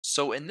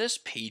So in this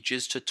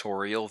Pages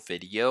tutorial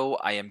video,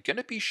 I am going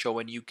to be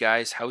showing you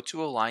guys how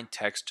to align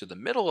text to the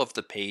middle of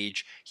the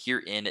page here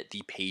in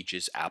the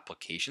Pages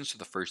application. So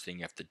the first thing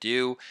you have to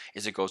do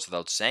is, it goes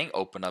without saying,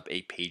 open up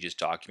a Pages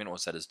document.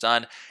 Once that is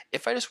done,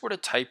 if I just were to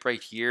type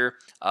right here,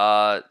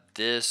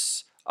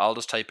 I'll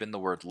just type in the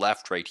word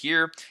left right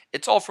here.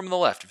 It's all from the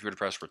left. If you were to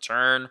press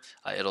return,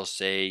 it'll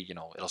say,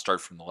 it'll start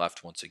from the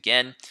left once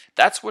again.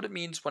 That's what it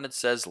means when it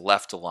says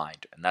left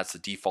aligned, and that's the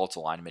default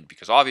alignment,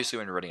 because obviously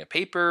when you're writing a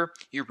paper,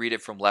 you read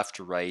it from left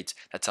to right.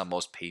 That's how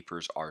most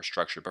papers are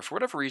structured. But for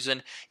whatever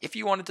reason, if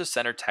you wanted to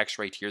center text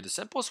right here, the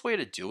simplest way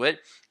to do it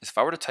is, if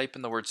I were to type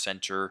in the word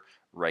center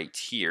right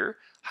here,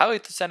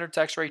 highlight the center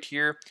text right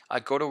here,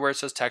 go to where it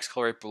says text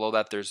color. Right below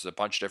that, there's a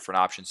bunch of different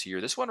options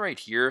here. This one right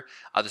here,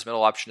 this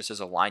middle option, that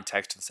says align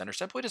text to the center,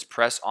 simply just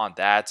press on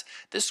that.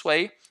 This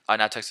way,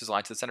 now text is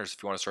aligned to the center. So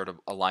if you want to sort of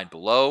align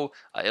below,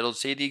 it'll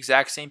say the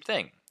exact same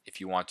thing.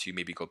 If you want to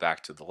maybe go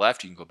back to the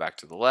left, you can go back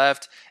to the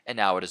left, and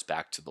now it is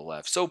back to the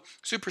left. So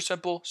super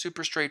simple,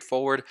 super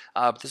straightforward.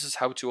 This is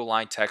how to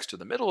align text to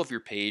the middle of your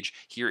page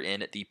here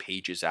in the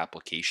Pages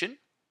application.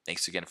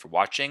 Thanks again for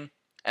watching,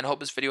 and I hope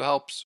this video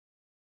helps.